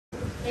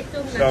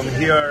So I'm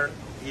here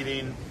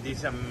eating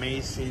this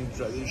amazing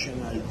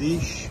traditional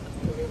dish,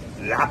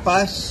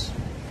 lapas.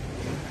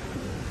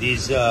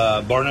 These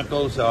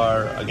barnacles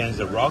are against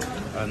the rock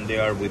and they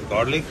are with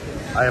garlic.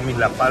 I am in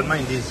La Palma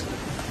in this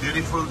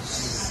beautiful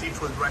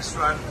seafood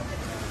restaurant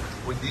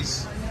with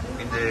this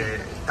in the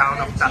town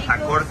of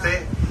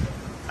Tazacorte,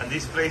 and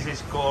this place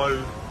is called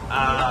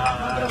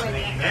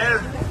Adriner.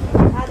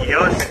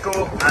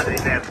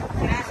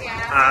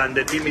 And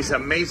the team is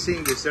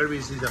amazing, the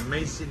service is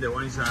amazing, the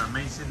wines are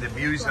amazing, the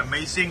view is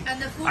amazing.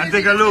 And the food and is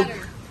take a look.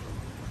 better.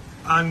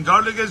 And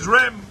garlic is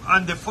rim.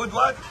 And the food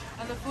what?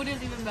 And the food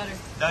is even better.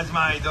 That's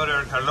my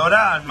daughter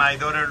Carlota and my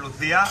daughter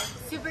Lucia.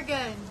 Super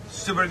good.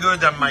 Super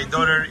good. And my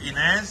daughter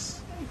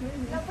Inez.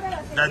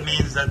 That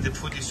means that the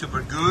food is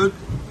super good.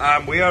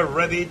 We are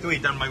ready to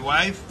eat. And my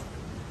wife.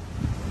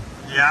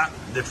 Yeah,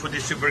 the food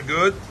is super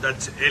good.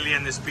 That's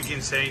alien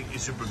speaking saying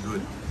it's super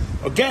good.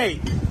 Okay.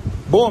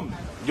 Boom.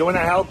 You want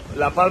to help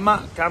La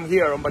Palma? Come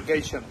here on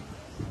vacation.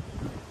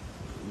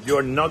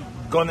 You're not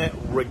gonna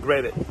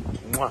regret it.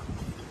 Mwah.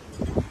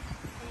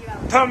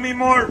 Tell me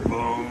more.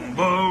 Boom,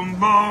 boom.